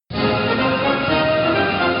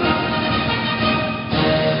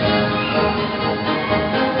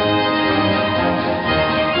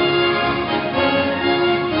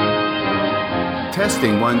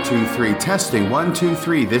Testing 1 2 3. Testing 1 2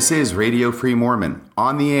 3. This is Radio Free Mormon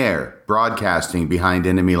on the air, broadcasting behind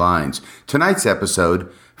enemy lines. Tonight's episode,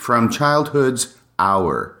 From Childhood's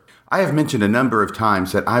Hour. I have mentioned a number of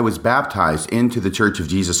times that I was baptized into the Church of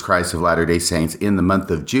Jesus Christ of Latter-day Saints in the month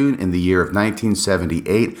of June in the year of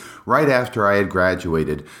 1978, right after I had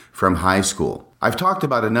graduated from high school. I've talked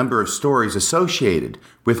about a number of stories associated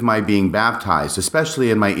with my being baptized, especially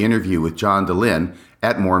in my interview with John Dehlin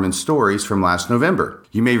at Mormon Stories from last November.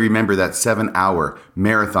 You may remember that 7-hour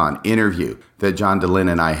marathon interview that John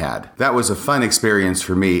Dehlin and I had. That was a fun experience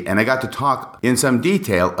for me, and I got to talk in some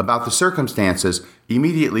detail about the circumstances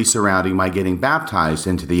immediately surrounding my getting baptized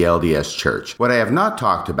into the LDS Church. What I have not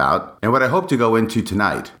talked about, and what I hope to go into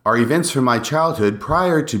tonight, are events from my childhood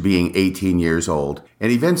prior to being 18 years old,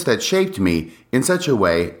 and events that shaped me in such a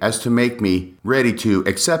way as to make me ready to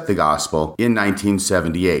accept the gospel in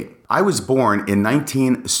 1978. I was born in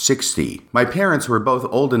 1960. My parents were both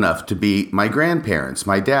old enough to be my grandparents.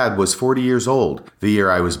 My dad was 40 years old the year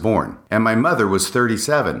I was born, and my mother was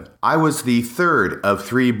 37. I was the third of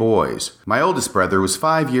 3 boys. My oldest brother was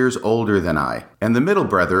 5 years older than I, and the middle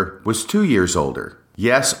brother was 2 years older.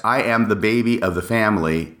 Yes, I am the baby of the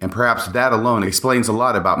family, and perhaps that alone explains a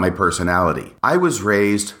lot about my personality. I was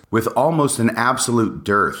raised with almost an absolute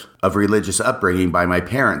dearth of religious upbringing by my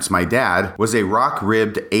parents. My dad was a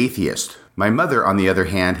rock-ribbed atheist. My mother, on the other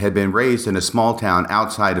hand, had been raised in a small town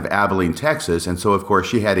outside of Abilene, Texas, and so, of course,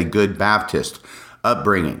 she had a good Baptist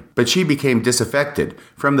upbringing. But she became disaffected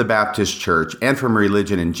from the Baptist church and from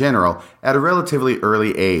religion in general at a relatively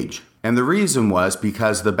early age. And the reason was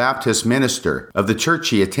because the Baptist minister of the church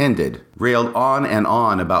she attended railed on and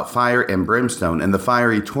on about fire and brimstone and the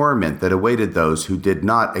fiery torment that awaited those who did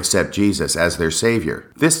not accept Jesus as their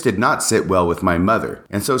Savior. This did not sit well with my mother,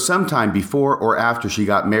 and so sometime before or after she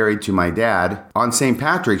got married to my dad, on St.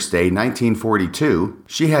 Patrick's Day, 1942,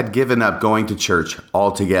 she had given up going to church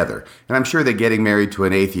altogether. And I'm sure that getting married to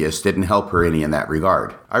an atheist didn't help her any in that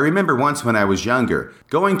regard. I remember once when I was younger,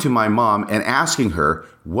 going to my mom and asking her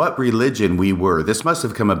what religion we were. This must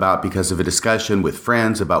have come about because of a discussion with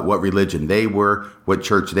friends about what religion they were, what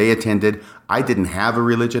church they attended. I didn't have a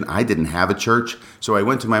religion. I didn't have a church. So I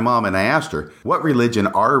went to my mom and I asked her, what religion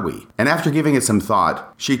are we? And after giving it some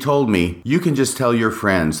thought, she told me, you can just tell your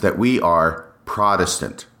friends that we are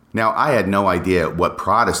Protestant. Now, I had no idea what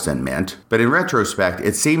Protestant meant, but in retrospect,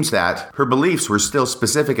 it seems that her beliefs were still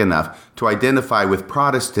specific enough to identify with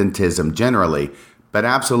Protestantism generally, but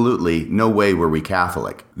absolutely no way were we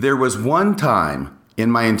Catholic. There was one time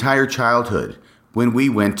in my entire childhood when we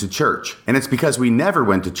went to church, and it's because we never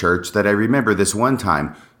went to church that I remember this one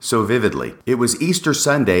time so vividly. It was Easter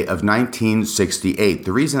Sunday of 1968.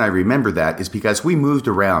 The reason I remember that is because we moved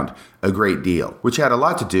around a great deal, which had a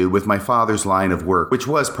lot to do with my father's line of work, which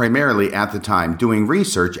was primarily at the time doing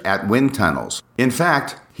research at wind tunnels. In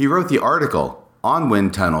fact, he wrote the article on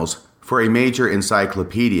wind tunnels for a major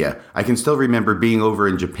encyclopedia. I can still remember being over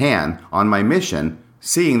in Japan on my mission,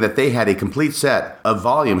 seeing that they had a complete set of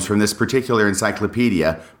volumes from this particular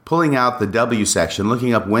encyclopedia, pulling out the W section,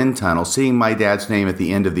 looking up wind tunnel, seeing my dad's name at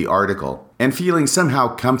the end of the article, and feeling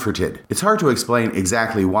somehow comforted. It's hard to explain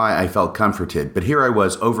exactly why I felt comforted, but here I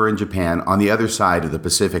was over in Japan on the other side of the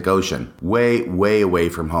Pacific Ocean, way, way away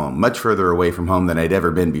from home, much further away from home than I'd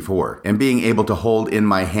ever been before, and being able to hold in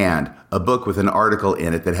my hand a book with an article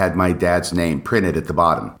in it that had my dad's name printed at the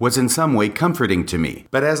bottom was in some way comforting to me.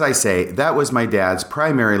 But as I say, that was my dad's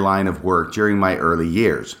primary line of work during my early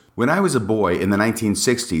years. When I was a boy in the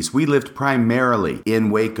 1960s, we lived primarily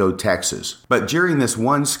in Waco, Texas. But during this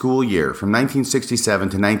one school year, from 1967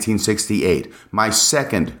 to 1968, my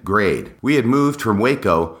second grade, we had moved from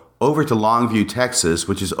Waco over to Longview, Texas,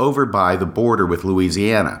 which is over by the border with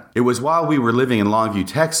Louisiana. It was while we were living in Longview,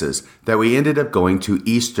 Texas, that we ended up going to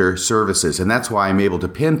Easter services, and that's why I'm able to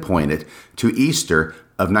pinpoint it to Easter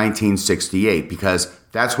of 1968, because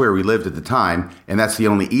that's where we lived at the time, and that's the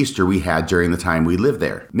only Easter we had during the time we lived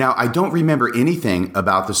there. Now, I don't remember anything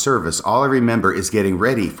about the service. All I remember is getting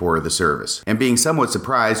ready for the service and being somewhat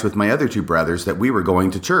surprised with my other 2 brothers that we were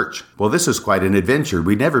going to church. Well, this was quite an adventure.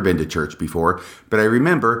 We'd never been to church before, but I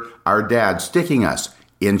remember our dad sticking us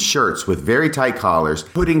in shirts with very tight collars,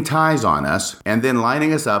 putting ties on us, and then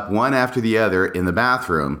lining us up one after the other in the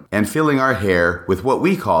bathroom and filling our hair with what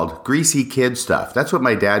we called greasy kid stuff. That's what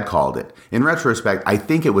my dad called it. In retrospect, I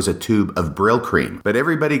think it was a tube of Brill cream, but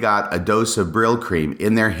everybody got a dose of Brill cream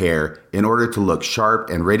in their hair in order to look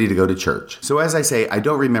sharp and ready to go to church. So as I say, I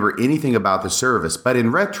don't remember anything about the service, but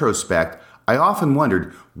in retrospect, I often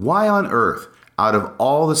wondered why on earth, out of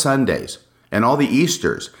all the Sundays and all the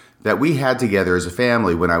Easters that we had together as a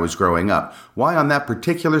family when I was growing up. Why on that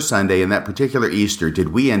particular Sunday and that particular Easter did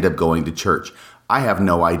we end up going to church? I have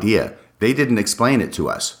no idea. They didn't explain it to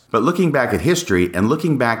us. But looking back at history and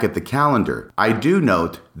looking back at the calendar, I do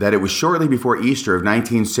note that it was shortly before Easter of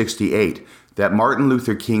 1968 that Martin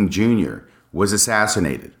Luther King Jr. was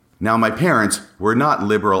assassinated. Now, my parents were not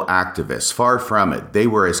liberal activists, far from it. They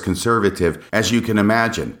were as conservative as you can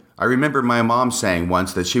imagine. I remember my mom saying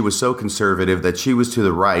once that she was so conservative that she was to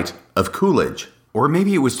the right of Coolidge. Or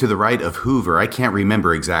maybe it was to the right of Hoover. I can't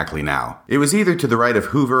remember exactly now. It was either to the right of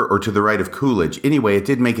Hoover or to the right of Coolidge. Anyway, it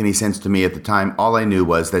didn't make any sense to me at the time. All I knew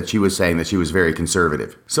was that she was saying that she was very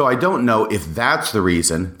conservative. So I don't know if that's the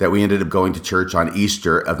reason that we ended up going to church on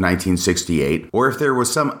Easter of 1968, or if there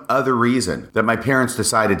was some other reason that my parents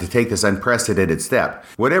decided to take this unprecedented step.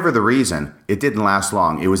 Whatever the reason, it didn't last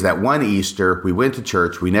long. It was that one Easter, we went to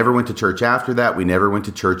church. We never went to church after that. We never went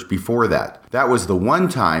to church before that. That was the one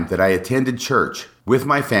time that I attended church with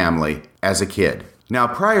my family as a kid. Now,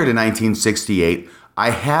 prior to 1968, I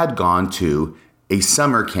had gone to a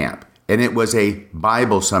summer camp, and it was a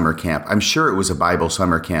Bible summer camp. I'm sure it was a Bible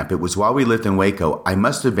summer camp. It was while we lived in Waco. I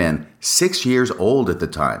must have been 6 years old at the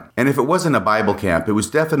time. And if it wasn't a Bible camp, it was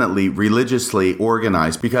definitely religiously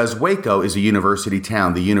organized because Waco is a university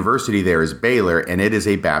town. The university there is Baylor, and it is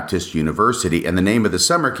a Baptist university, and the name of the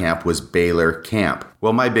summer camp was Baylor Camp.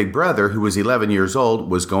 Well, my big brother, who was 11 years old,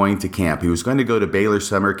 was going to camp. He was going to go to Baylor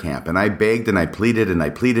summer camp, and I begged and I pleaded and I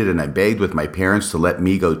pleaded and I begged with my parents to let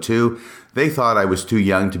me go too. They thought I was too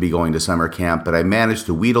young to be going to summer camp, but I managed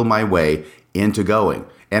to wheedle my way into going.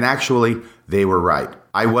 And actually, they were right.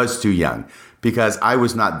 I was too young because I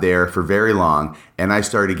was not there for very long, and I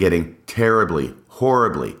started getting terribly,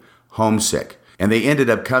 horribly homesick. And they ended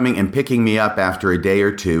up coming and picking me up after a day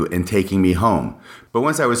or two and taking me home. But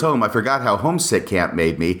once I was home, I forgot how homesick camp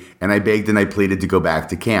made me, and I begged and I pleaded to go back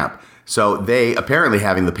to camp. So they, apparently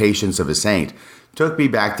having the patience of a saint, took me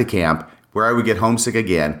back to camp where I would get homesick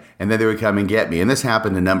again, and then they would come and get me. And this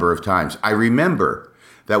happened a number of times. I remember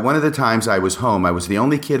that one of the times I was home, I was the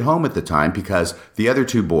only kid home at the time because the other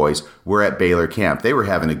two boys were at Baylor Camp. They were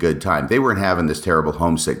having a good time. They weren't having this terrible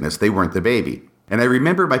homesickness. They weren't the baby. And I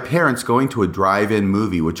remember my parents going to a drive-in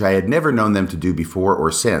movie, which I had never known them to do before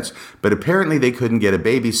or since. But apparently they couldn't get a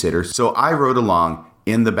babysitter, so I rode along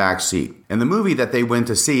in the back seat. And the movie that they went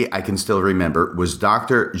to see, I can still remember, was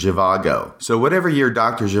Dr. Zhivago. So whatever year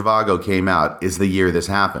Dr. Zhivago came out is the year this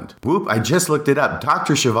happened. Whoop, I just looked it up.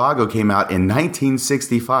 Dr. Zhivago came out in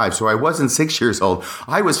 1965, so I wasn't 6 years old.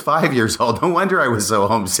 I was 5 years old. No wonder I was so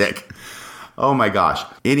homesick. Oh my gosh.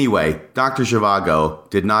 Anyway, Dr. Zhivago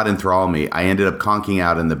did not enthrall me. I ended up conking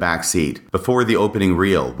out in the back seat before the opening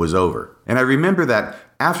reel was over. And I remember that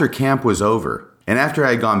after camp was over, and after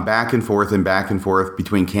I had gone back and forth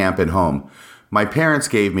between camp and home, my parents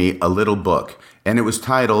gave me a little book, and it was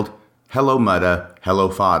titled Hello Mudda, Hello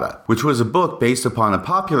Fada, which was a book based upon a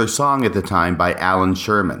popular song at the time by Alan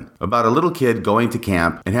Sherman about a little kid going to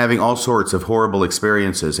camp and having all sorts of horrible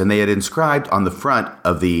experiences, and they had inscribed on the front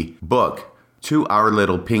of the book, "To Our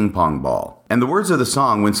Little Ping Pong Ball." And the words of the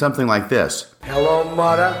song went something like this. Hello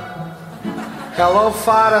Mudda, hello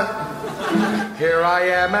Fada, here I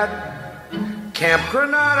am at Camp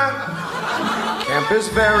Granada. Camp is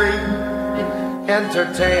very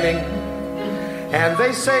entertaining, and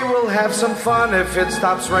they say we'll have some fun if it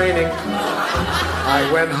stops raining. I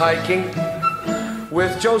went hiking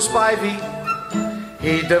with Joe Spivey.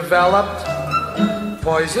 He developed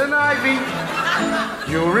poison ivy.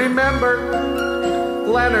 You remember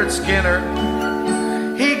Leonard Skinner?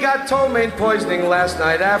 He got ptomaine poisoning last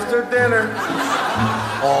night after dinner.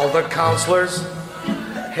 All the counselors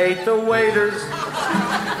hate the waiters,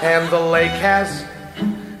 and the lake has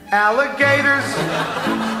alligators,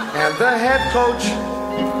 and the head coach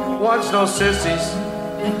wants no sissies,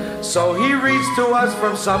 so he reads to us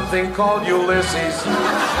from something called Ulysses.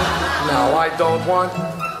 Now I don't want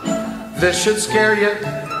this should scare you,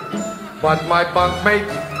 but my bunkmate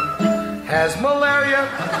has malaria.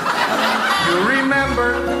 You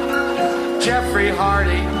remember Jeffrey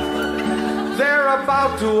Hardy? They're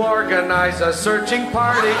about to organize a searching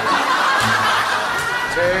party.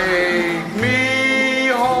 Take me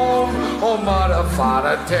home, oh Mudda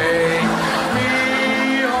Fada, take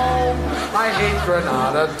me home. I hate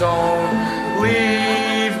Granada, don't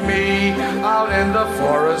leave me out in the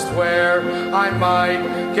forest where I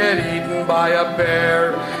might get eaten by a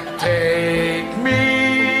bear. Take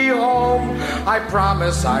me home, I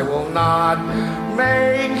promise I will not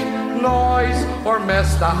make noise or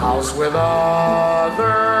mess the house with other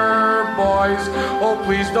boys. Oh,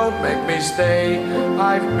 please don't make me stay.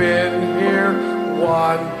 I've been here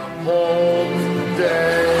one whole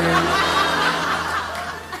day.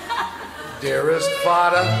 Dearest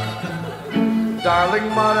father, darling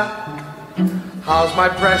mother, how's my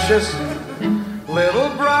precious little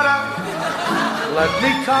brother? Let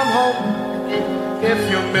me come home if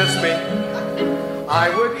you miss me. I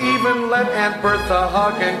would even let Aunt Bertha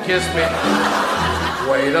hug and kiss me.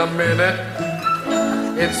 Wait a minute,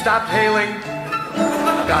 it stopped hailing.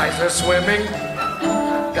 Guys are swimming,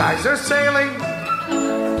 guys are sailing,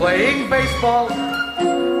 playing baseball.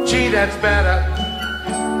 Gee, that's better.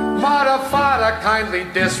 Mother, father, kindly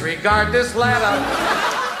disregard this letter.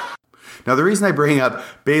 Now, the reason I bring up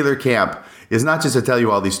Baylor Camp is not just to tell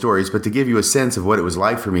you all these stories, but to give you a sense of what it was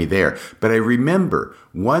like for me there. But I remember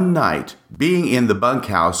one night being in the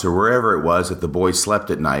bunkhouse or wherever it was that the boys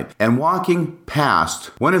slept at night and walking past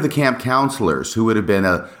one of the camp counselors who would have been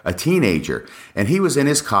a teenager. And he was in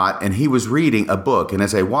his cot and he was reading a book. And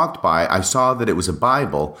as I walked by, I saw that it was a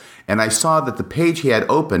Bible. And I saw that the page he had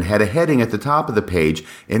open had a heading at the top of the page,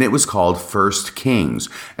 and it was called 1 Kings.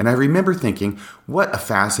 And I remember thinking, what a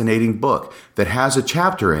fascinating book that has a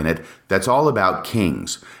chapter in it that's all about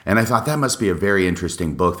kings. And I thought that must be a very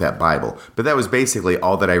interesting book, that Bible. But that was basically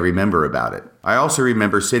all that I remember about it. I also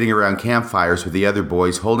remember sitting around campfires with the other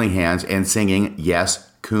boys holding hands and singing,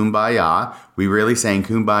 yes, Kumbaya. We really sang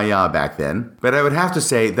Kumbaya back then. But I would have to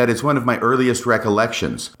say that it's one of my earliest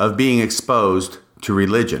recollections of being exposed to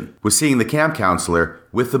religion, was seeing the camp counselor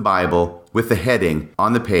with the Bible, with the heading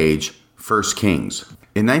on the page, 1 Kings.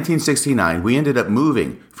 In 1969, we ended up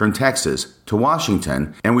moving from Texas to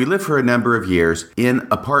Washington, and we lived for a number of years in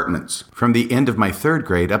apartments from the end of my 3rd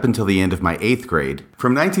grade up until the end of my 8th grade.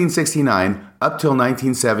 From 1969 up till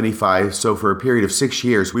 1975, so for a period of 6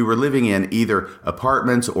 years, we were living in either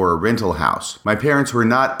apartments or a rental house. My parents were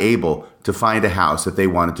not able to find a house that they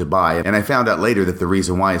wanted to buy, and I found out later that the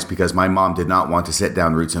reason why is because my mom did not want to set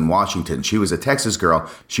down roots in Washington. She was a Texas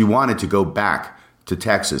girl. She wanted to go back to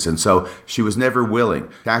Texas. And so she was never willing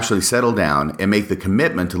to actually settle down and make the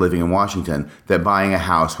commitment to living in Washington that buying a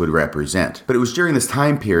house would represent. But it was during this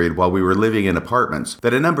time period while we were living in apartments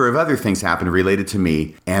that a number of other things happened related to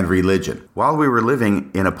me and religion. While we were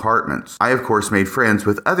living in apartments, I of course made friends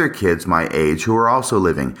with other kids my age who were also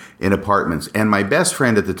living in apartments. And my best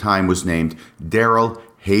friend at the time was named Daryl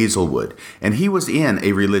Hazelwood, and he was in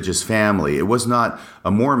a religious family. It was not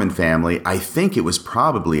a Mormon family. I think it was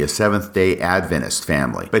probably a Seventh-day Adventist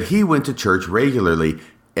family, but he went to church regularly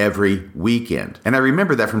every weekend. And I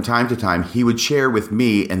remember that from time to time, he would share with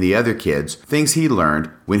me and the other kids things he learned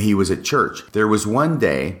when he was at church. There was one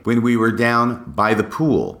day when we were down by the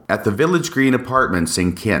pool at the Village Green Apartments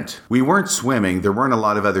in Kent. We weren't swimming. There weren't a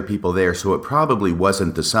lot of other people there, so it probably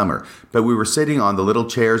wasn't the summer. But we were sitting on the little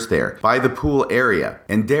chairs there by the pool area,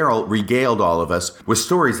 and Daryl regaled all of us with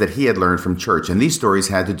stories that he had learned from church. And these stories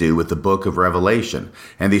had to do with the book of Revelation.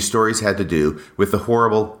 And these stories had to do with the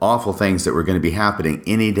horrible, awful things that were going to be happening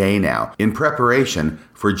any day now in preparation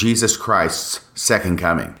for Jesus Christ's second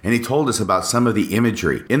coming. And he told us about some of the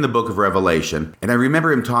imagery in the book of Revelation. And I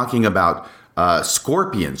remember him talking about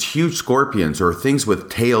scorpions, huge scorpions, or things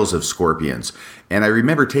with tails of scorpions. And I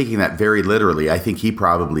remember taking that very literally. I think he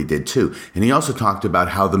probably did too. And he also talked about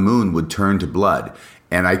how the moon would turn to blood.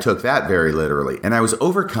 And I took that very literally. And I was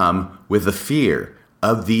overcome with the fear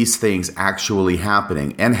of these things actually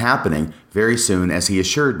happening, and happening very soon, as he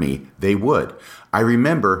assured me they would. I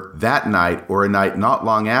remember that night, or a night not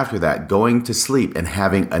long after that, going to sleep and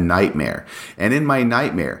having a nightmare. And in my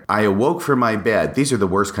nightmare, I awoke from my bed. These are the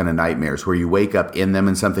worst kind of nightmares, where you wake up in them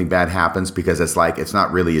and something bad happens, because it's like, it's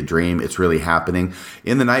not really a dream, it's really happening.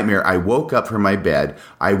 In the nightmare, I woke up from my bed,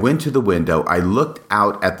 I went to the window, I looked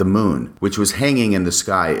out at the moon, which was hanging in the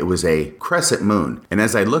sky. It was a crescent moon. And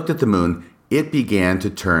as I looked at the moon, it began to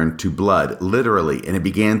turn to blood, literally, and it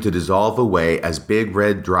began to dissolve away as big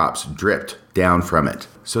red drops dripped down from it.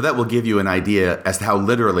 So that will give you an idea as to how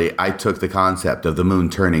literally I took the concept of the moon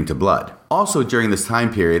turning to blood. Also, during this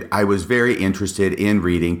time period, I was very interested in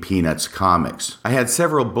reading Peanuts comics. I had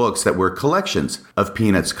several books that were collections of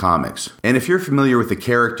Peanuts comics. And if you're familiar with the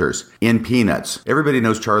characters in Peanuts, everybody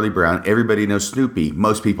knows Charlie Brown, everybody knows Snoopy,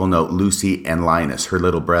 most people know Lucy and Linus, her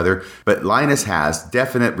little brother. But Linus has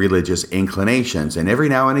definite religious inclinations, and every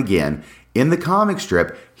now and again, in the comic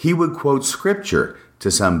strip, he would quote scripture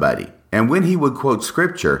to somebody. And when he would quote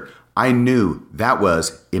scripture, I knew that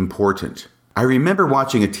was important. I remember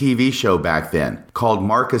watching a TV show back then called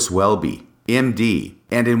Marcus Welby, MD.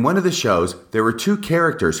 And in one of the shows, there were two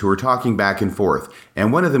characters who were talking back and forth.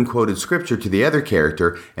 And one of them quoted scripture to the other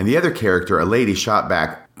character, and the other character, a lady, shot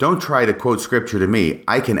back, "Don't try to quote scripture to me.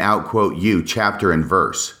 I can outquote you chapter and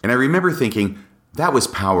verse." And I remember thinking, that was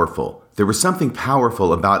powerful. There was something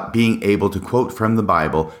powerful about being able to quote from the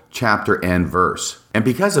Bible, chapter and verse. And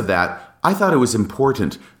because of that, I thought it was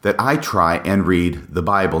important that I try and read the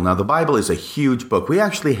Bible. Now, the Bible is a huge book. We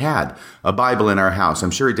actually had a Bible in our house.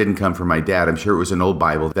 I'm sure it didn't come from my dad. I'm sure it was an old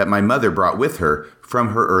Bible that my mother brought with her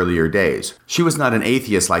from her earlier days. She was not an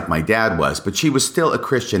atheist like my dad was, but she was still a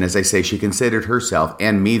Christian. As I say, she considered herself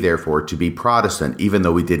and me, therefore, to be Protestant, even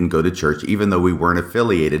though we didn't go to church, even though we weren't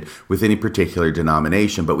affiliated with any particular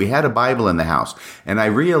denomination. But we had a Bible in the house, and I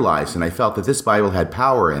realized and I felt that this Bible had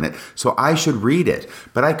power in it, so I should read it.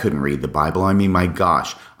 But I couldn't read the Bible. I mean, my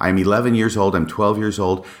gosh. I'm 11 years old. I'm 12 years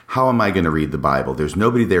old. How am I going to read the Bible? There's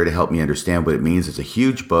nobody there to help me understand what it means. It's a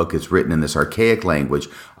huge book. It's written in this archaic language.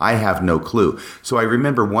 I have no clue. So I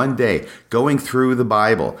remember one day going through the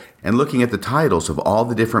Bible and looking at the titles of all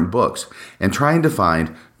the different books and trying to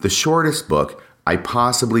find the shortest book I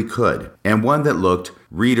possibly could, and one that looked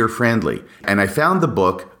reader-friendly. And I found the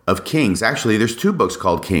book of Kings. Actually, there's 2 books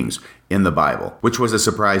called Kings in the Bible, which was a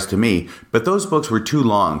surprise to me, but those books were too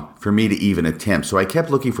long for me to even attempt. So I kept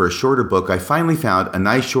looking for a shorter book. I finally found a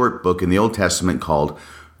nice short book in the Old Testament called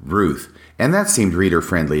Ruth. And that seemed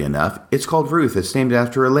reader-friendly enough. It's called Ruth. It's named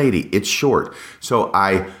after a lady. It's short. So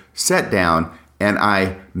I sat down and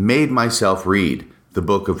I made myself read the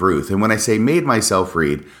book of Ruth. And when I say made myself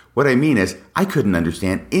read, what I mean is I couldn't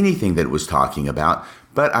understand anything that it was talking about,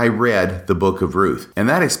 but I read the book of Ruth. And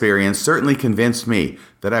that experience certainly convinced me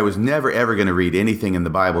that I was never ever going to read anything in the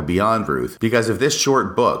Bible beyond Ruth, because of this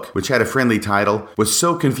short book, which had a friendly title, was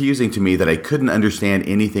so confusing to me that I couldn't understand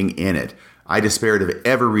anything in it. I despaired of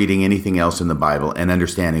ever reading anything else in the Bible and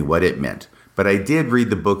understanding what it meant. But I did read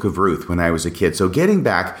the book of Ruth when I was a kid. So getting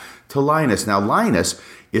back to Linus. Now, Linus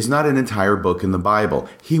is not an entire book in the Bible.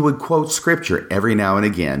 He would quote scripture every now and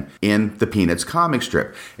again in the Peanuts comic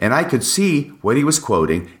strip. And I could see what he was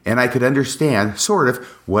quoting, and I could understand sort of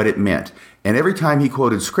what it meant. And every time he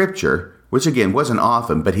quoted scripture, which again wasn't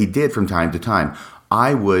often, but he did from time to time,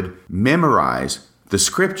 I would memorize the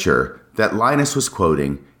scripture that Linus was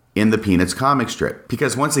quoting in the Peanuts comic strip.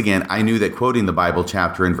 Because once again, I knew that quoting the Bible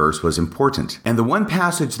chapter and verse was important. And the one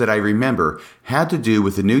passage that I remember had to do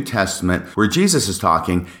with the New Testament, where Jesus is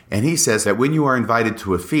talking, and he says that when you are invited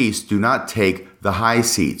to a feast, do not take the high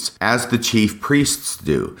seats, as the chief priests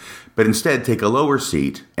do, but instead take a lower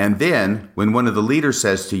seat. And then, when one of the leaders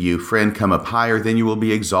says to you, friend, come up higher, then you will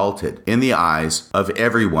be exalted in the eyes of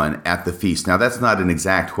everyone at the feast. Now, that's not an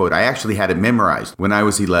exact quote. I actually had it memorized when I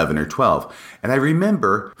was 11 or 12. And I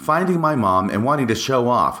remember finding my mom and wanting to show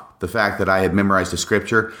off the fact that I had memorized the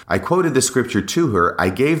scripture. I quoted the scripture to her. I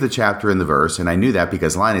gave the chapter and the verse, and I knew that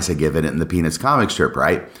because Linus had given it in the Peanuts comic strip,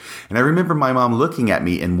 right? And I remember my mom looking at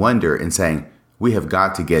me in wonder and saying, we have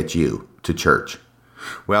got to get you to church.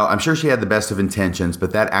 Well, I'm sure she had the best of intentions,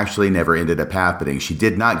 but that actually never ended up happening. She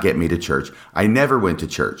did not get me to church. I never went to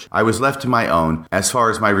church. I was left to my own as far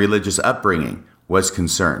as my religious upbringing was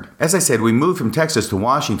concerned. As I said, we moved from Texas to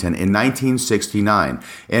Washington in 1969,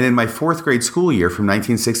 and in my 4th grade school year from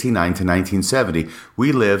 1969 to 1970,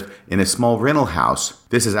 we lived in a small rental house.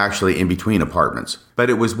 This is actually in between apartments. But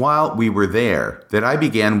it was while we were there that I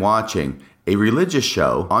began watching a religious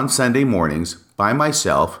show on Sunday mornings by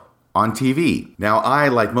myself on TV. Now, I,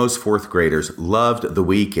 like most 4th graders, loved the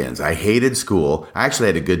weekends. I hated school. I actually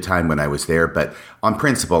had a good time when I was there, but on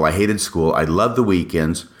principle, I hated school. I loved the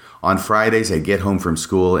weekends. On Fridays, I'd get home from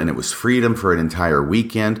school, and it was freedom for an entire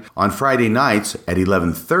weekend. On Friday nights at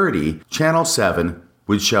 11:30, Channel 7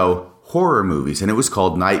 would show horror movies, and it was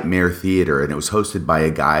called Nightmare Theater, and it was hosted by a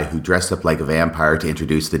guy who dressed up like a vampire to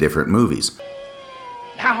introduce the different movies.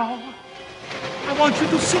 Now, I want you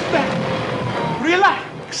to sit back,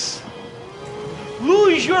 relax,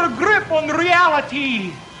 lose your grip on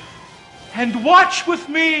reality, and watch with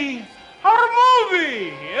me our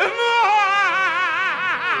movie.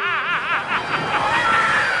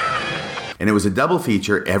 And it was a double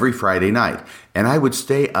feature every Friday night. And I would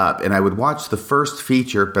stay up and I would watch the first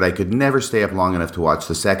feature, but I could never stay up long enough to watch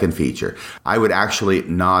the second feature. I would actually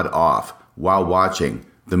nod off while watching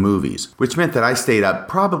the movies, which meant that I stayed up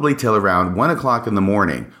probably till around 1 o'clock in the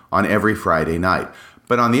morning on every Friday night.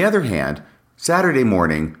 But on the other hand, Saturday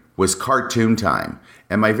morning was cartoon time.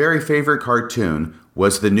 And my very favorite cartoon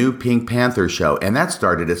was the new Pink Panther show, and that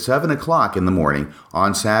started at 7 o'clock in the morning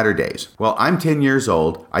on Saturdays. Well, I'm 10 years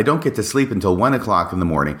old. I don't get to sleep until 1 o'clock in the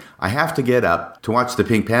morning. I have to get up to watch the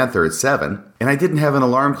Pink Panther at 7, and I didn't have an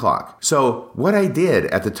alarm clock. So what I did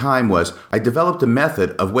at the time was I developed a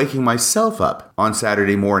method of waking myself up on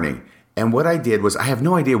Saturday morning. And what I did was, I have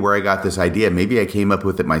no idea where I got this idea, maybe I came up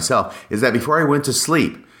with it myself, is that before I went to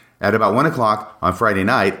sleep, At about 1 o'clock on Friday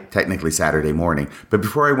night, technically Saturday morning, but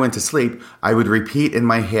before I went to sleep, I would repeat in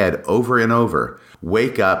my head over and over,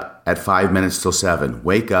 wake up at 5 minutes till 7,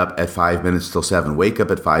 wake up at 5 minutes till 7, wake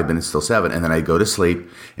up at 5 minutes till 7, and then I'd go to sleep.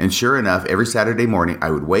 And sure enough, every Saturday morning,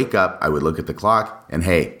 I would wake up, I would look at the clock, and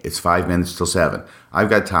hey, it's 5 minutes till 7.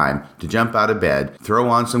 I've got time to jump out of bed, throw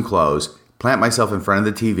on some clothes, plant myself in front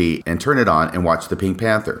of the TV, and turn it on and watch the Pink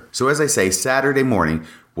Panther. So as I say, Saturday morning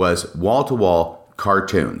was wall-to-wall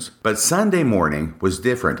cartoons. But Sunday morning was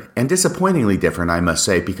different, and disappointingly different, I must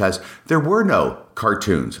say, because there were no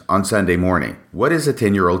cartoons on Sunday morning. What is a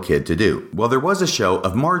 10-year-old kid to do? Well, there was a show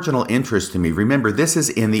of marginal interest to me. Remember, this is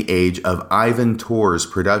in the age of Ivan Tors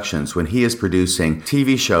Productions, when he is producing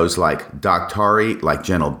TV shows like Daktari, like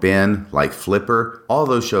Gentle Ben, like Flipper, all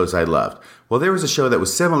those shows I loved. Well, there was a show that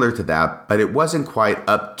was similar to that, but it wasn't quite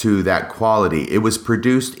up to that quality. It was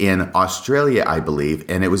produced in Australia, I believe,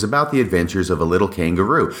 and it was about the adventures of a little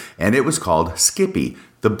kangaroo, and it was called Skippy,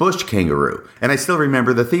 the bush kangaroo. And I still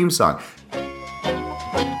remember the theme song.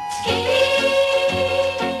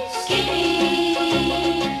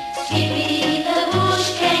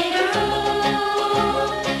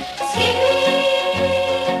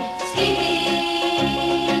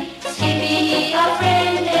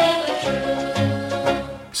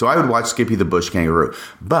 So I would watch Skippy the Bush Kangaroo.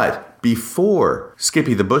 But before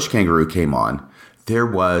Skippy the Bush Kangaroo came on, there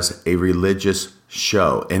was a religious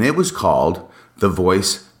show, and it was called The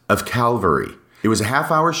Voice of Calvary. It was a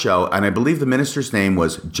half-hour show, and I believe the minister's name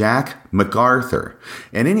was Jack MacArthur.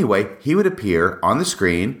 And anyway, he would appear on the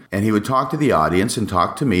screen, and he would talk to the audience and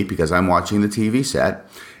talk to me because I'm watching the TV set,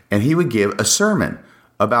 and he would give a sermon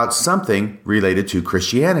about something related to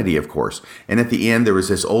Christianity, of course. And at the end, there was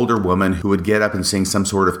this older woman who would get up and sing some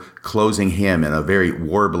sort of closing hymn in a very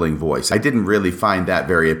warbling voice. I didn't really find that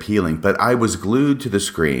very appealing, but I was glued to the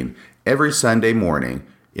screen every Sunday morning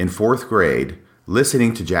in 4th grade,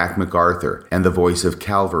 listening to Jack MacArthur and the Voice of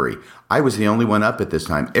Calvary. I was the only one up at this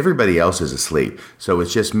time. Everybody else is asleep. So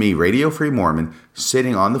it's just me, Radio Free Mormon,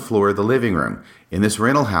 sitting on the floor of the living room in this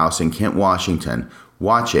rental house in Kent, Washington,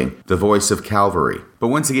 watching The Voice of Calvary. But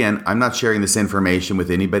once again, I'm not sharing this information with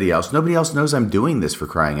anybody else. Nobody else knows I'm doing this, for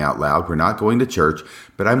crying out loud. We're not going to church,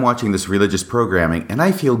 but I'm watching this religious programming, and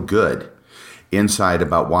I feel good inside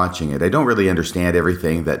about watching it. I don't really understand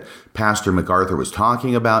everything that Pastor MacArthur was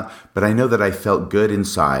talking about, but I know that I felt good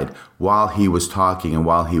inside while he was talking and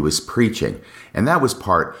while he was preaching. And that was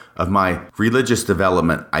part of my religious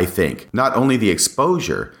development, I think. Not only the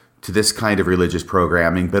exposure to this kind of religious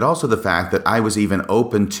programming, but also the fact that I was even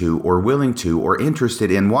open to or willing to or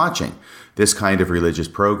interested in watching this kind of religious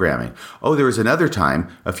programming. Oh, there was another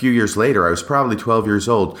time, a few years later, I was probably 12 years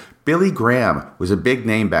old. Billy Graham was a big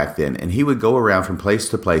name back then, and he would go around from place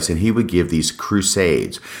to place, and he would give these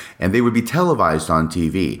crusades, and they would be televised on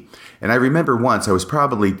TV. And I remember once, I was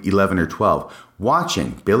probably 11 or 12,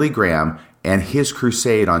 watching Billy Graham and his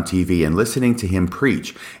crusade on TV and listening to him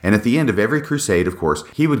preach. And at the end of every crusade, of course,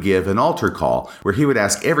 he would give an altar call where he would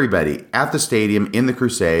ask everybody at the stadium, in the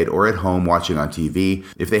crusade, or at home watching on TV,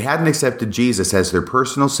 if they hadn't accepted Jesus as their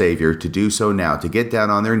personal Savior, to do so now, to get down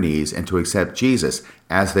on their knees and to accept Jesus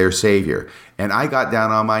as their Savior. And I got down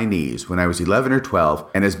on my knees when I was 11 or 12,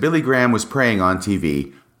 and as Billy Graham was praying on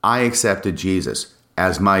TV, I accepted Jesus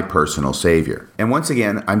as my personal Savior. And once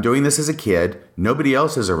again, I'm doing this as a kid. Nobody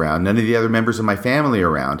else is around. None of the other members of my family are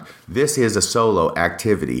around. This is a solo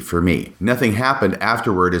activity for me. Nothing happened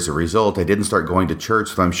afterward as a result. I didn't start going to church,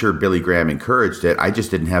 so I'm sure Billy Graham encouraged it. I just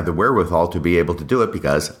didn't have the wherewithal to be able to do it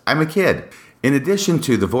because I'm a kid. In addition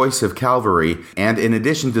to the Voice of Calvary, and in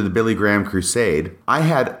addition to the Billy Graham Crusade, I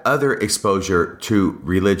had other exposure to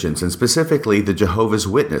religions, and specifically the Jehovah's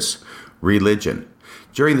Witness religion.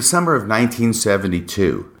 During the summer of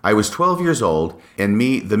 1972, I was 12 years old, and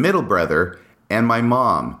me, the middle brother, and my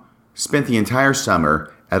mom spent the entire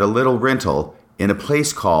summer at a little rental in a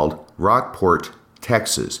place called Rockport,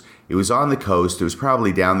 Texas. It was on the coast. It was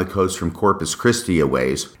probably down the coast from Corpus Christi a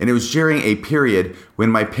ways. And it was during a period when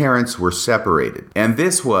my parents were separated. And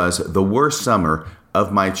this was the worst summer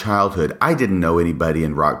of my childhood. I didn't know anybody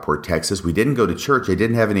in Rockport, Texas. We didn't go to church. I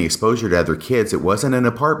didn't have any exposure to other kids. It wasn't an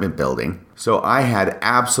apartment building. So I had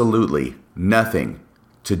absolutely nothing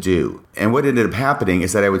to do. And what ended up happening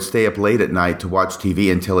is that I would stay up late at night to watch TV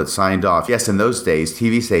until it signed off. Yes, in those days,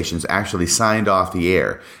 TV stations actually signed off the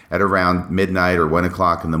air at around midnight or 1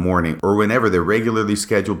 o'clock in the morning, or whenever their regularly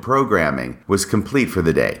scheduled programming was complete for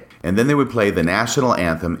the day. And then they would play the national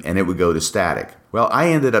anthem and it would go to static. Well, I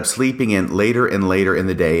ended up sleeping in later and later in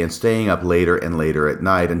the day and staying up later and later at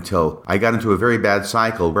night until I got into a very bad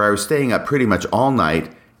cycle where I was staying up pretty much all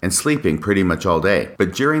night and sleeping pretty much all day.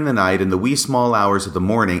 But during the night and the wee small hours of the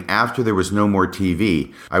morning after there was no more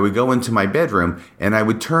TV, I would go into my bedroom and I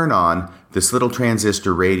would turn on this little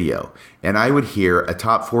transistor radio, and I would hear a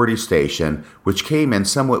top 40 station which came in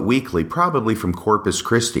somewhat weekly, probably from Corpus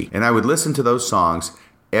Christi. And I would listen to those songs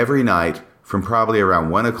every night from probably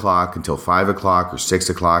around 1 o'clock until 5 o'clock or 6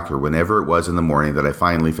 o'clock or whenever it was in the morning that I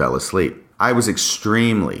finally fell asleep. I was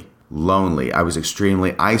extremely lonely. I was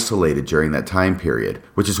extremely isolated during that time period,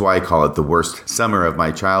 which is why I call it the worst summer of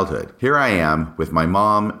my childhood. Here I am with my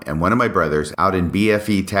mom and one of my brothers out in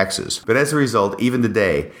BFE, Texas. But as a result, even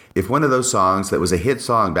today, if one of those songs that was a hit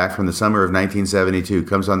song back from the summer of 1972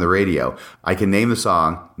 comes on the radio, I can name the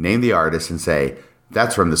song, name the artist, and say,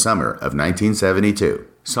 that's from the summer of 1972.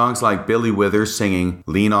 Songs like Billy Withers singing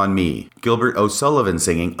Lean on Me, Gilbert O'Sullivan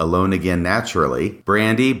singing Alone Again Naturally,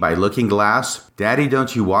 Brandy by Looking Glass, Daddy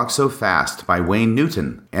Don't You Walk So Fast by Wayne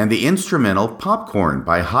Newton, and the instrumental Popcorn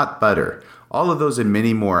by Hot Butter. All of those and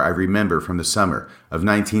many more I remember from the summer of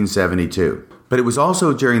 1972. But it was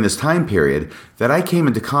also during this time period that I came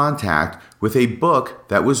into contact with a book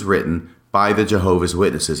that was written by the Jehovah's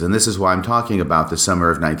Witnesses, and this is why I'm talking about the summer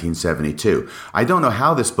of 1972. I don't know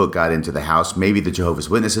how this book got into the house. Maybe the Jehovah's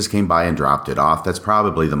Witnesses came by and dropped it off. That's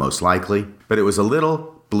probably the most likely. But it was a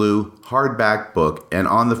little blue hardback book, and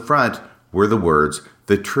on the front were the words,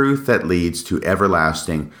 "The Truth That Leads to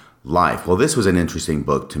Everlasting Life." Well, this was an interesting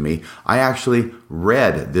book to me. I actually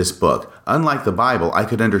read this book. Unlike the Bible, I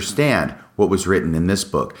could understand what was written in this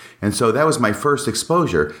book. And so that was my first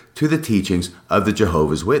exposure to the teachings of the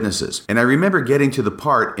Jehovah's Witnesses. And I remember getting to the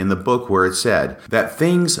part in the book where it said that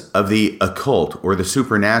things of the occult or the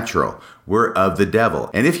supernatural were of the devil.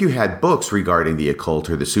 And if you had books regarding the occult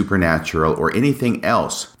or the supernatural or anything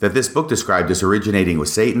else that this book described as originating with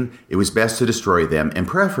Satan, it was best to destroy them and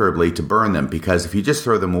preferably to burn them, because if you just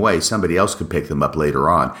throw them away, somebody else could pick them up later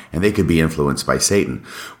on and they could be influenced by Satan.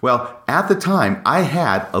 Well, at the time, I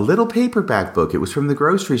had a little paperback book. It was from the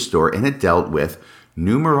grocery store and it dealt with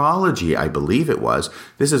numerology, I believe it was.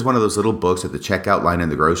 This is one of those little books at the checkout line in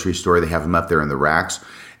the grocery store. They have them up there in the racks.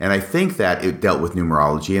 And I think that it dealt with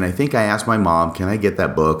numerology. And I think I asked my mom, can I get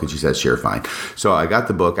that book? And she said, sure, fine. So I got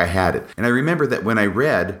the book. I had it. And I remember that when I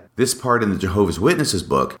read this part in the Jehovah's Witnesses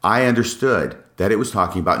book, I understood that it was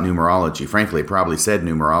talking about numerology. Frankly, it probably said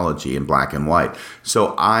numerology in black and white.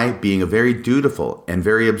 So I, being a very dutiful and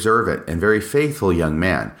very observant and very faithful young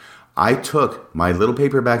man, I took my little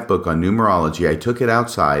paperback book on numerology, I took it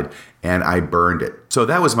outside, and I burned it. So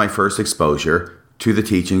that was my first exposure to the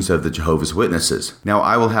teachings of the Jehovah's Witnesses. Now,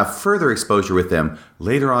 I will have further exposure with them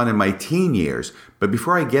later on in my teen years, but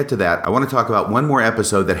before I get to that, I want to talk about one more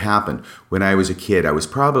episode that happened when I was a kid. I was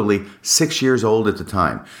probably 6 years old at the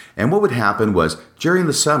time. And what would happen was, during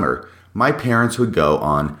the summer, my parents would go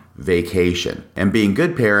on vacation. And being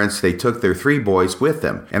good parents, they took their 3 boys with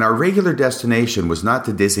them. And our regular destination was not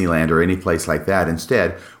to Disneyland or any place like that.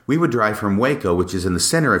 Instead, we would drive from Waco, which is in the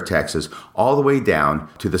center of Texas, all the way down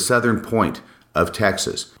to the southern point of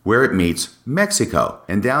Texas, where it meets Mexico.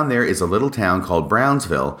 And down there is a little town called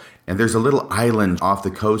Brownsville, and there's a little island off the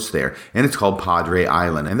coast there, and it's called Padre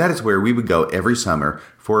Island. And that is where we would go every summer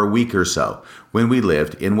for a week or so when we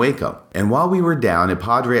lived in Waco. And while we were down at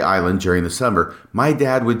Padre Island during the summer, my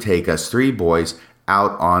dad would take us 3 boys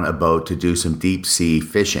out on a boat to do some deep sea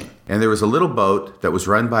fishing. And there was a little boat that was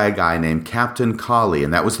run by a guy named Captain Colley,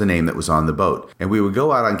 and that was the name that was on the boat. And we would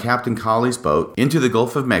go out on Captain Colley's boat into the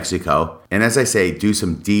Gulf of Mexico, and as I say, do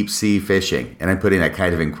some deep sea fishing. And I'm putting that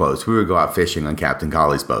kind of in quotes. We would go out fishing on Captain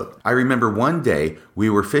Colley's boat. I remember one day we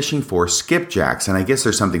were fishing for skipjacks, and I guess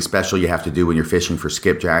there's something special you have to do when you're fishing for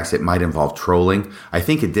skipjacks. It might involve trolling. I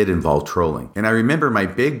think it did involve trolling. And I remember my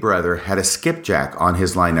big brother had a skipjack on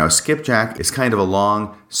his line. Now, a skipjack is kind of a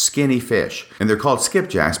long, skinny fish, and they're called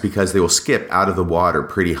skipjacks because they will skip out of the water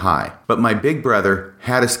pretty high. But my big brother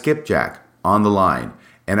had a skipjack on the line,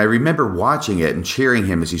 and I remember watching it and cheering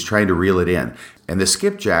him as he's trying to reel it in. And the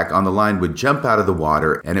skipjack on the line would jump out of the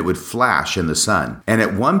water and it would flash in the sun. And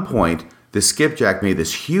at one point, the skipjack made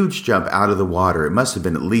this huge jump out of the water. It must have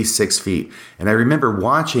been at least 6 feet. And I remember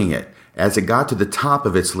watching it as it got to the top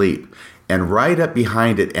of its leap. And right up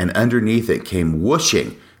behind it and underneath it came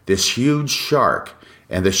whooshing this huge shark.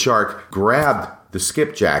 And the shark grabbed the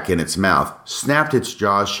skipjack in its mouth, snapped its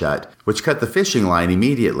jaws shut, which cut the fishing line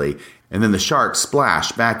immediately, and then the shark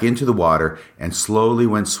splashed back into the water and slowly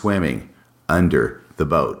went swimming under the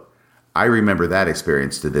boat. I remember that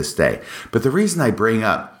experience to this day. But the reason I bring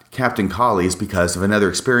up Captain Colley is because of another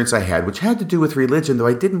experience I had, which had to do with religion, though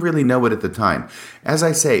I didn't really know it at the time. As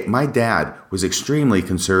I say, my dad was extremely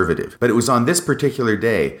conservative, but it was on this particular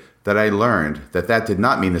day that I learned that that did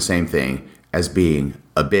not mean the same thing as being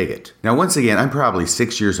a bigot. Now, once again, I'm probably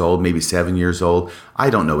 6 years old, maybe 7 years old. I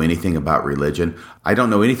don't know anything about religion. I don't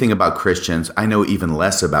know anything about Christians. I know even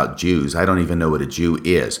less about Jews. I don't even know what a Jew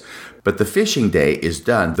is. But the fishing day is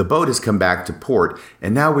done. The boat has come back to port,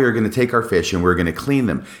 and now we are going to take our fish and we're going to clean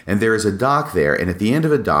them. And there is a dock there, and at the end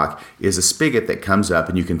of a dock is a spigot that comes up,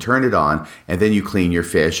 and you can turn it on, and then you clean your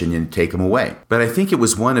fish and you take them away. But I think it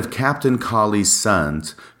was one of Captain Colley's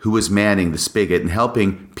sons who was manning the spigot and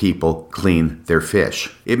helping people clean their fish.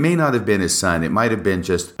 It may not have been his son. It might have been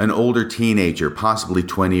just an older teenager, possibly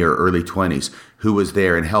 20 or early 20s, who was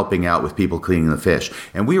there and helping out with people cleaning the fish.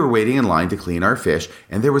 And we were waiting in line to clean our fish,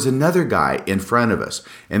 and there was another guy in front of us.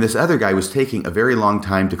 And this other guy was taking a very long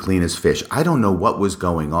time to clean his fish. I don't know what was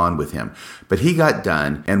going on with him, but he got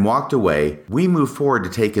done and walked away. We moved forward to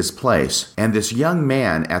take his place, and this young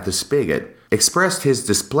man at the spigot expressed his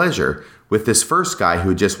displeasure with this first guy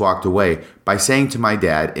who just walked away by saying to my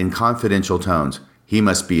dad in confidential tones, "He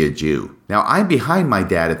must be a Jew." Now, I'm behind my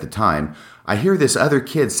dad at the time. I hear this other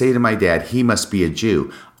kid say to my dad, "He must be a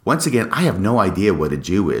Jew." Once again, I have no idea what a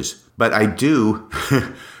Jew is, but I do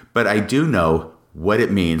know what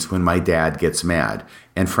it means when my dad gets mad.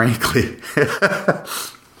 And frankly,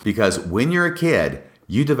 because when you're a kid,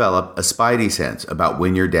 you develop a spidey sense about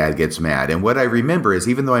when your dad gets mad. And what I remember is,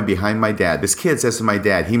 even though I'm behind my dad, this kid says to my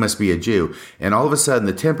dad, "He must be a Jew." And all of a sudden,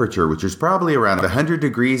 the temperature, which is probably around 100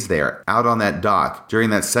 degrees there out on that dock during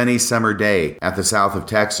that sunny summer day at the south of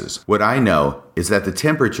Texas, what I know is that the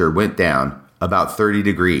temperature went down about 30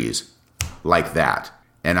 degrees like that.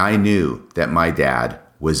 And I knew that my dad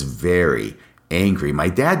was very angry. My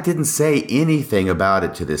dad didn't say anything about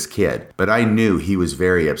it to this kid, but I knew he was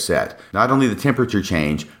very upset. Not only the temperature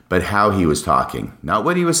change, but how he was talking. Not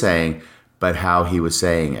what he was saying, but how he was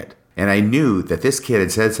saying it. And I knew that this kid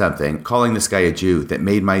had said something, calling this guy a Jew, that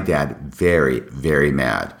made my dad very, very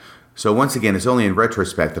mad. So once again, it's only in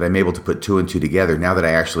retrospect that I'm able to put two and two together now that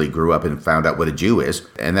I actually grew up and found out what a Jew is,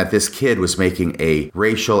 and that this kid was making a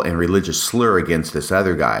racial and religious slur against this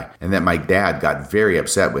other guy, and that my dad got very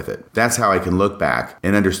upset with it. That's how I can look back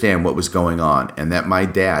and understand what was going on, and that my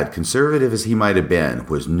dad, conservative as he might have been,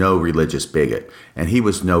 was no religious bigot, and he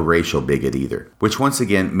was no racial bigot either. Which once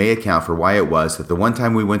again may account for why it was that the one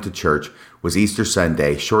time we went to church was Easter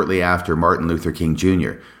Sunday, shortly after Martin Luther King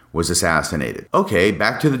Jr. was assassinated. Okay,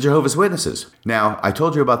 back to the Jehovah's Witnesses. Now, I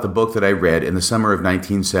told you about the book that I read in the summer of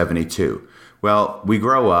 1972. Well, we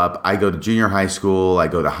grow up, I go to junior high school, I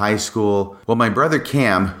go to high school. Well, my brother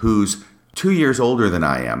Cam, who's 2 years older than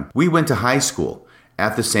I am, we went to high school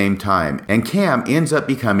at the same time. And Cam ends up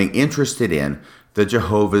becoming interested in the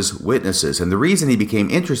Jehovah's Witnesses. And the reason he became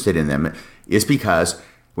interested in them is because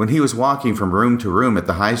when he was walking from room to room at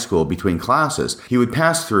the high school between classes, he would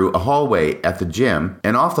pass through a hallway at the gym,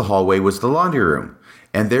 and off the hallway was the laundry room.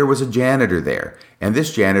 And there was a janitor there, and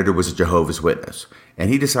this janitor was a Jehovah's Witness. And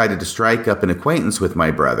he decided to strike up an acquaintance with my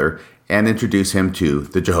brother and introduce him to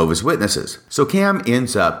the Jehovah's Witnesses. So Cam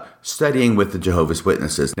ends up studying with the Jehovah's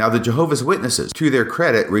Witnesses. Now, the Jehovah's Witnesses, to their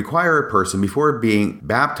credit, require a person, before being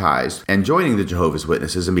baptized and joining the Jehovah's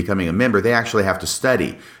Witnesses and becoming a member, they actually have to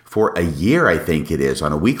study for a year, I think it is,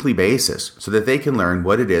 on a weekly basis, so that they can learn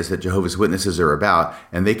what it is that Jehovah's Witnesses are about,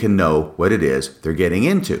 and they can know what it is they're getting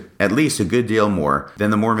into. At least a good deal more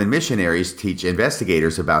than the Mormon missionaries teach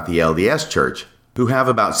investigators about the LDS Church, who have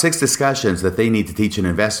about 6 discussions that they need to teach an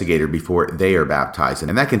investigator before they are baptized.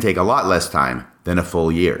 And that can take a lot less time than a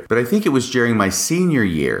full year. But I think it was during my senior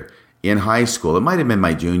year in high school, it might have been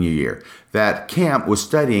my junior year, that Cam was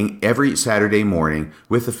studying every Saturday morning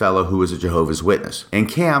with a fellow who was a Jehovah's Witness. And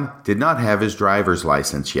Cam did not have his driver's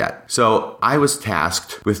license yet. So I was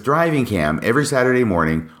tasked with driving Cam every Saturday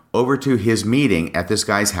morning over to his meeting at this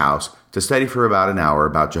guy's house to study for about an hour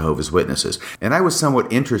about Jehovah's Witnesses. And I was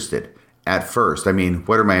somewhat interested at first. I mean,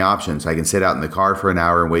 what are my options? I can sit out in the car for an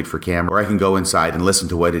hour and wait for Cam, or I can go inside and listen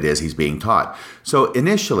to what it is he's being taught. So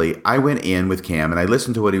initially, I went in with Cam and I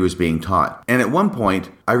listened to what he was being taught. And at one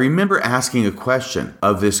point, I remember asking a question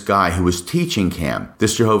of this guy who was teaching Cam,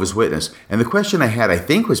 this Jehovah's Witness. And the question I had, I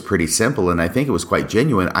think, was pretty simple, and I think it was quite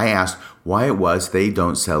genuine. I asked why it was they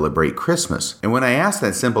don't celebrate Christmas. And when I asked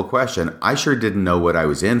that simple question, I sure didn't know what I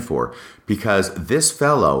was in for, because this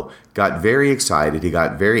fellow got very excited, he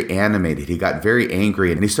got very animated, he got very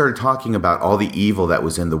angry, and he started talking about all the evil that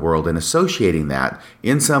was in the world and associating that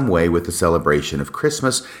in some way with the celebration of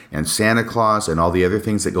Christmas and Santa Claus and all the other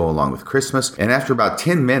things that go along with Christmas. And after about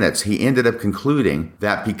 10 minutes, he ended up concluding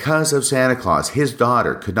that because of Santa Claus, his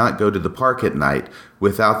daughter could not go to the park at night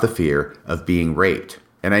without the fear of being raped.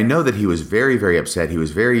 And I know that he was very, very upset. He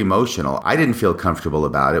was very emotional. I didn't feel comfortable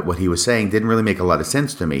about it. What he was saying didn't really make a lot of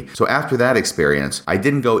sense to me. So after that experience, I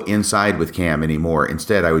didn't go inside with Cam anymore.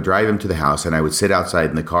 Instead, I would drive him to the house and I would sit outside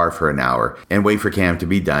in the car for an hour and wait for Cam to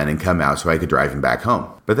be done and come out so I could drive him back home.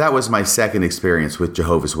 But that was my second experience with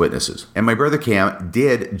Jehovah's Witnesses. And my brother Cam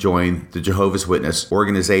did join the Jehovah's Witness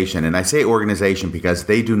organization. And I say organization because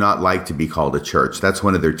they do not like to be called a church. That's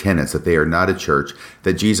one of their tenets, that they are not a church,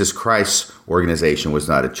 that Jesus Christ's organization was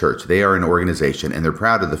not a church. They are an organization, and they're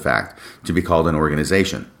proud of the fact to be called an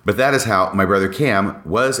organization. But that is how my brother Cam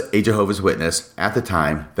was a Jehovah's Witness at the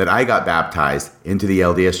time that I got baptized into the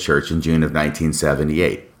LDS Church in June of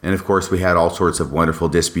 1978. And of course, we had all sorts of wonderful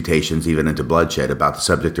disputations, even into bloodshed, about the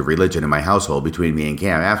subject of religion in my household between me and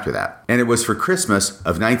Cam after that. And it was for Christmas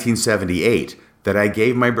of 1978 that I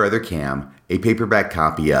gave my brother Cam a paperback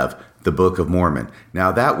copy of the Book of Mormon.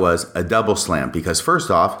 Now that was a double slam because first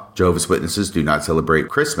off, Jehovah's Witnesses do not celebrate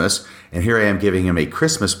Christmas, and here I am giving him a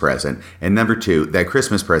Christmas present. And number two, that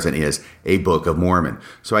Christmas present is a Book of Mormon.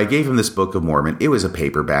 So I gave him this Book of Mormon. It was a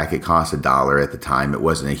paperback. It cost $1 at the time. It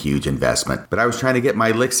wasn't a huge investment, but I was trying to get my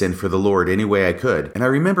licks in for the Lord any way I could. And I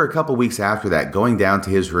remember a couple weeks after that going down to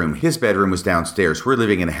his room. His bedroom was downstairs. We're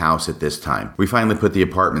living in a house at this time. We finally put the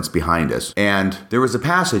apartments behind us. And there was a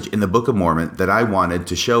passage in the Book of Mormon that I wanted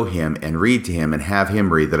to show him and read to him and have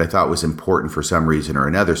him read that I thought was important for some reason or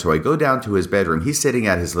another. So I go down to his bedroom. He's sitting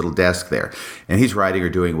at his little desk there and he's writing or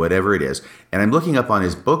doing whatever it is. And I'm looking up on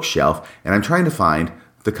his bookshelf and I'm trying to find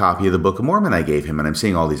the copy of the Book of Mormon I gave him. And I'm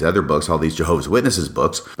seeing all these other books, all these Jehovah's Witnesses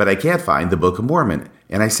books, but I can't find the Book of Mormon.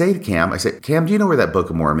 And I say to Cam, Cam, do you know where that Book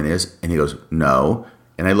of Mormon is? And he goes, no.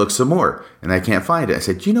 And I look some more and I can't find it. I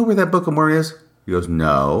said, do you know where that Book of Mormon is? He goes,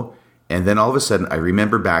 no. And then all of a sudden, I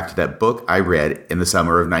remember back to that book I read in the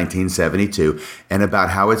summer of 1972 and about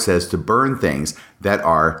how it says to burn things that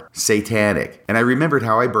are satanic. And I remembered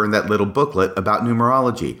how I burned that little booklet about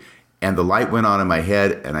numerology. And the light went on in my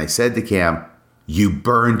head and I said to Cam, you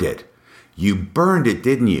burned it. You burned it,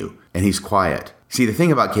 didn't you? And he's quiet. See, the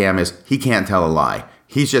thing about Cam is he can't tell a lie.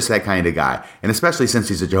 He's just that kind of guy. And especially since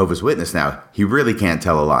he's a Jehovah's Witness now, he really can't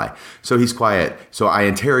tell a lie. So he's quiet. So I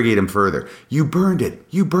interrogate him further. You burned it.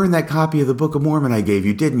 You burned that copy of the Book of Mormon I gave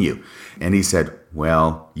you, didn't you? And he said,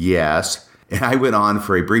 well, yes. And I went on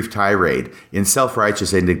for a brief tirade in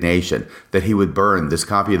self-righteous indignation that he would burn this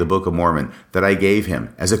copy of the Book of Mormon that I gave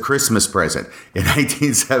him as a Christmas present in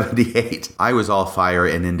 1978. I was all fire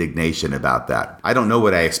and indignation about that. I don't know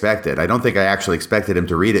what I expected. I don't think I actually expected him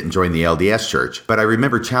to read it and join the LDS Church. But I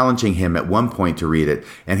remember challenging him at one point to read it,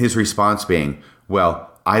 and his response being,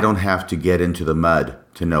 well, I don't have to get into the mud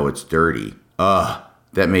to know it's dirty. Ugh.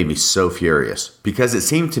 That made me so furious because it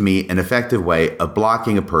seemed to me an effective way of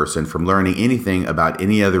blocking a person from learning anything about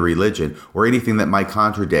any other religion or anything that might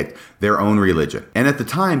contradict their own religion. And at the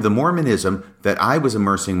time, the Mormonism that I was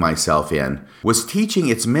immersing myself in was teaching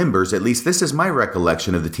its members, at least this is my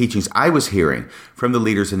recollection of the teachings I was hearing from the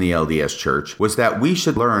leaders in the LDS Church, was that we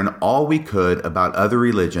should learn all we could about other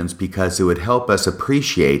religions because it would help us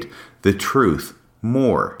appreciate the truth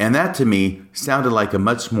more. And that to me sounded like a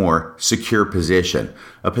much more secure position,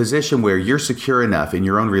 a position where you're secure enough in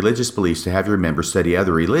your own religious beliefs to have your members study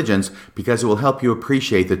other religions because it will help you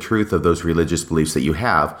appreciate the truth of those religious beliefs that you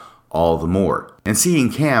have all the more. And seeing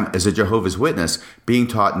Cam as a Jehovah's Witness being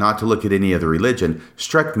taught not to look at any other religion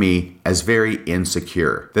struck me as very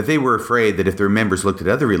insecure. That they were afraid that if their members looked at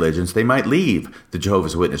other religions, they might leave the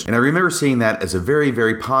Jehovah's Witness. And I remember seeing that as a very,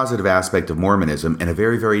 very positive aspect of Mormonism and a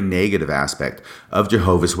very, very negative aspect of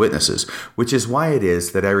Jehovah's Witnesses, which is why it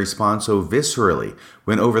is that I respond so viscerally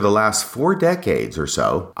when over the last 4 decades or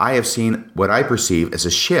so, I have seen what I perceive as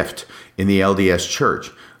a shift in the LDS Church,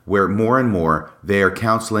 where more and more they are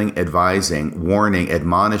counseling, advising, warning,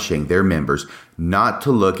 admonishing their members not to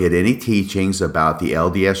look at any teachings about the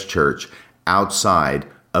LDS Church outside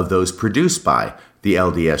of those produced by the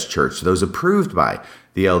LDS Church, those approved by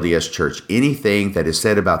the LDS Church. Anything that is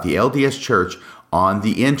said about the LDS Church on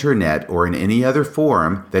the internet or in any other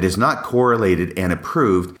forum that is not correlated and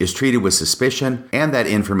approved is treated with suspicion, and that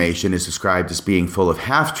information is described as being full of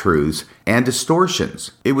half-truths and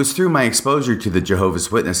distortions. It was through my exposure to the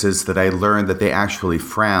Jehovah's Witnesses that I learned that they actually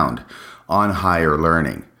frowned on higher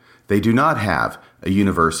learning. They do not have a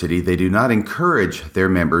university. They do not encourage their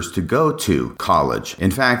members to go to college.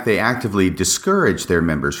 In fact, they actively discourage their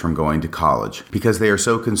members from going to college because they are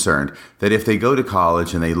so concerned that if they go to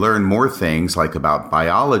college and they learn more things, like about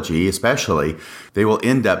biology especially, they will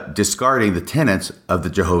end up discarding the tenets of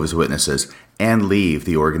the Jehovah's Witnesses and leave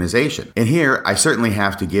the organization. And here, I certainly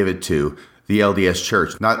have to give it to the LDS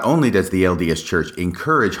Church. Not only does the LDS Church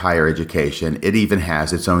encourage higher education, it even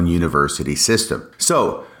has its own university system.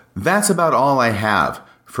 So that's about all I have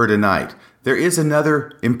for tonight. There is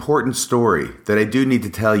another important story that I do need to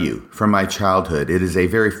tell you from my childhood. It is a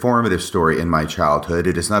very formative story in my childhood.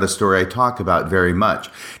 It is not a story I talk about very much.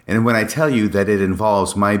 And when I tell you that it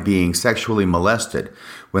involves my being sexually molested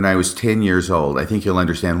when I was 10 years old, I think you'll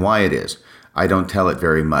understand why it is. I don't tell it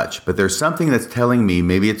very much, but there's something that's telling me,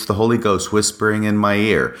 maybe it's the Holy Ghost whispering in my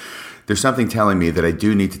ear. There's something telling me that I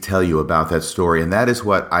do need to tell you about that story, and that is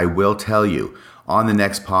what I will tell you on the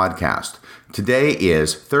next podcast. Today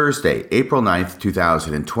is Thursday, April 9th,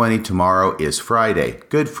 2020. Tomorrow is Friday,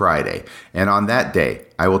 Good Friday. And on that day,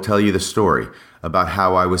 I will tell you the story about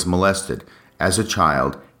how I was molested as a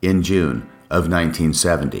child in June of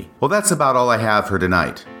 1970. Well, that's about all I have for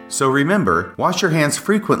tonight. So remember, wash your hands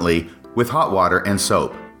frequently with hot water and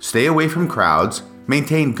soap. Stay away from crowds.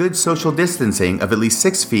 Maintain good social distancing of at least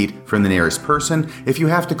 6 feet from the nearest person. If you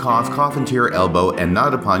have to cough, cough into your elbow and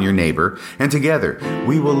not upon your neighbor. And together,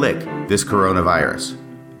 we will lick this coronavirus.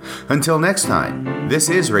 Until next time, this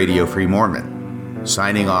is Radio Free Mormon,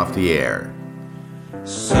 signing off the air.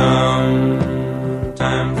 Sometimes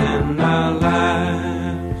in our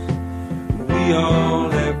lives, we all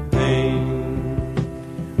have pain,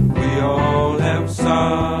 we all have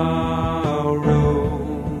sorrow.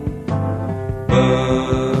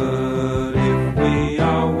 But if we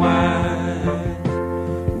are wise,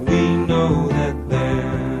 we know that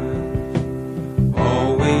there's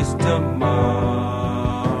always tomorrow.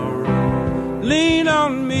 Lean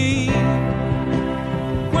on me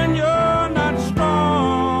when you're not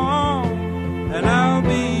strong, and I'll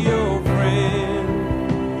be your friend.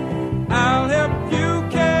 I'll help you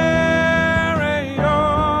carry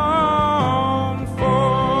on,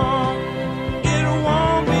 for it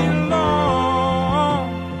won't be long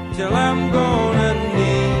till I'm gonna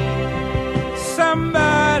need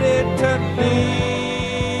somebody to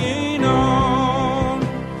lean on.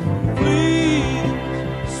 Please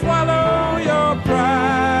swallow your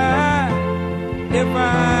pride if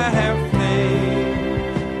I have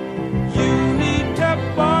things you need to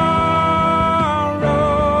borrow,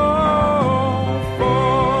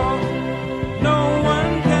 for no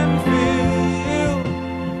one can fill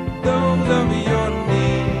those of your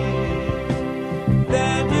needs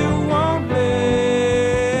that you won't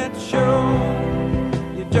let show.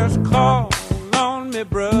 You just call on me,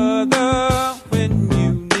 brother, when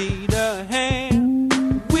you need a hand.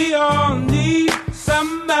 We all need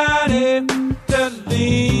somebody to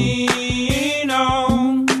lean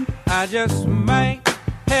on. I just might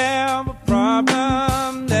have a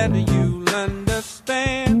problem that you'll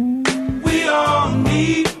understand. We all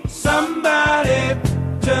need somebody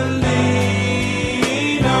to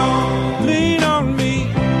lean on. Lean on me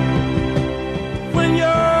when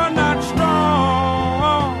you're not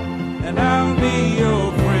strong, and I'll be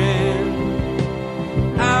your friend.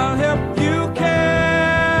 I'll help you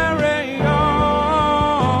carry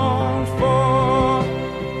on, for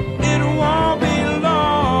it won't be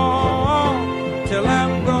long till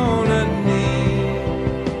I'm gonna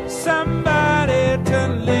need somebody to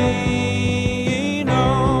lean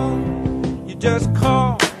on. You just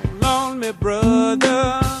call on me,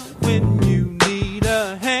 brother, when you need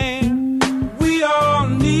a hand. We all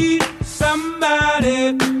need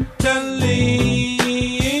somebody to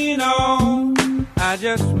lean on. I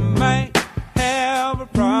just might have a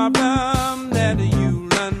problem that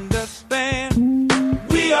you'll understand.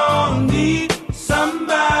 We all need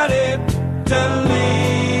somebody to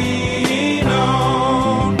lean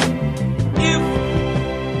on. If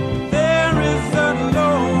there is a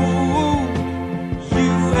load you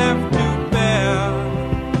have to bear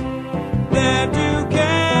that you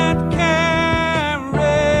can't carry,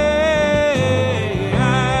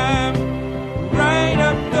 I'm right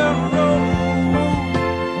up the road.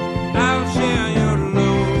 I'll share your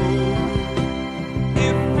load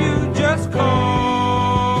if you just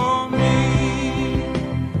call me.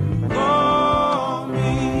 Call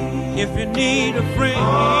me if you need a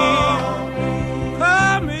friend.